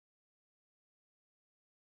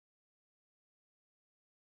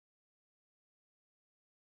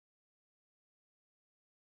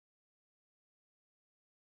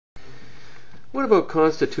What about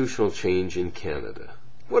constitutional change in Canada?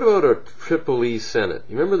 What about a Triple E Senate?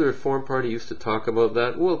 You remember the Reform Party used to talk about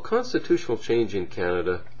that? Well, constitutional change in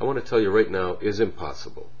Canada, I want to tell you right now, is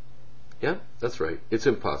impossible. Yeah, that's right. It's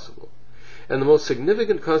impossible. And the most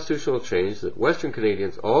significant constitutional change that Western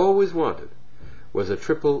Canadians always wanted was a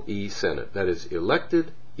Triple E Senate. That is,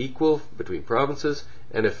 elected, equal between provinces,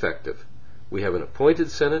 and effective. We have an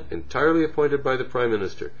appointed Senate, entirely appointed by the Prime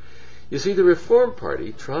Minister. You see, the Reform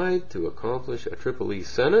Party tried to accomplish a Triple E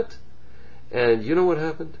Senate, and you know what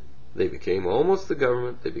happened? They became almost the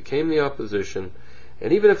government, they became the opposition,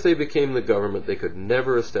 and even if they became the government, they could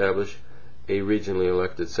never establish a regionally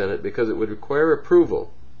elected Senate because it would require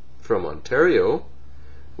approval from Ontario,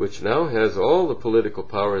 which now has all the political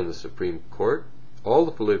power in the Supreme Court, all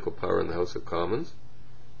the political power in the House of Commons,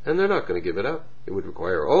 and they're not going to give it up. It would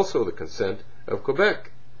require also the consent of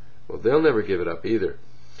Quebec. Well, they'll never give it up either.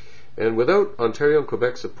 And without Ontario and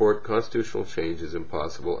Quebec support, constitutional change is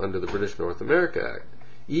impossible under the British North America Act,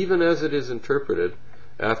 even as it is interpreted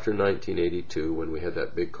after 1982 when we had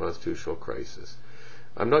that big constitutional crisis.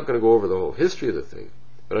 I'm not going to go over the whole history of the thing,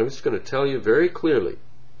 but I'm just going to tell you very clearly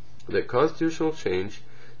that constitutional change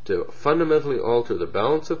to fundamentally alter the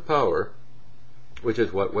balance of power, which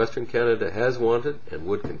is what Western Canada has wanted and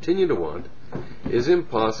would continue to want, is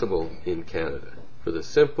impossible in Canada for the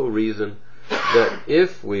simple reason that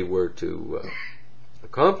if we were to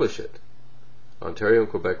accomplish it, Ontario and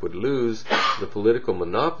Quebec would lose the political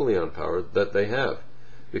monopoly on power that they have,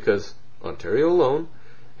 because Ontario alone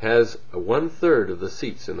has 1/3 of the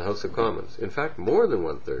seats in the House of Commons. In fact, more than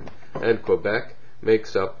 1/3, and Quebec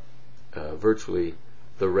makes up virtually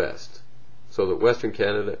the rest. So that Western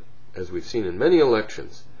Canada, as we've seen in many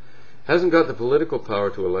elections, hasn't got the political power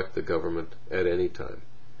to elect the government at any time.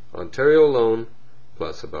 Ontario alone,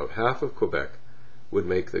 plus about half of Quebec, would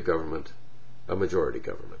make the government a majority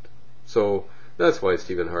government. So that's why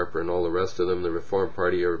Stephen Harper and all the rest of them, the Reform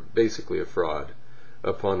Party, are basically a fraud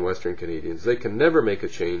upon Western Canadians. They can never make a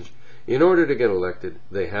change. In order to get elected,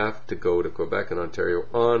 they have to go to Quebec and Ontario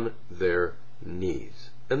on their knees.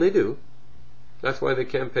 And they do. That's why they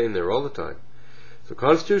campaign there all the time. So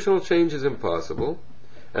constitutional change is impossible,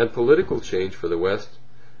 and political change for the West,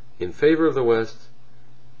 in favor of the West,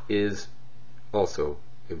 is also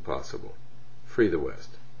impossible. Free the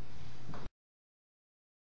West.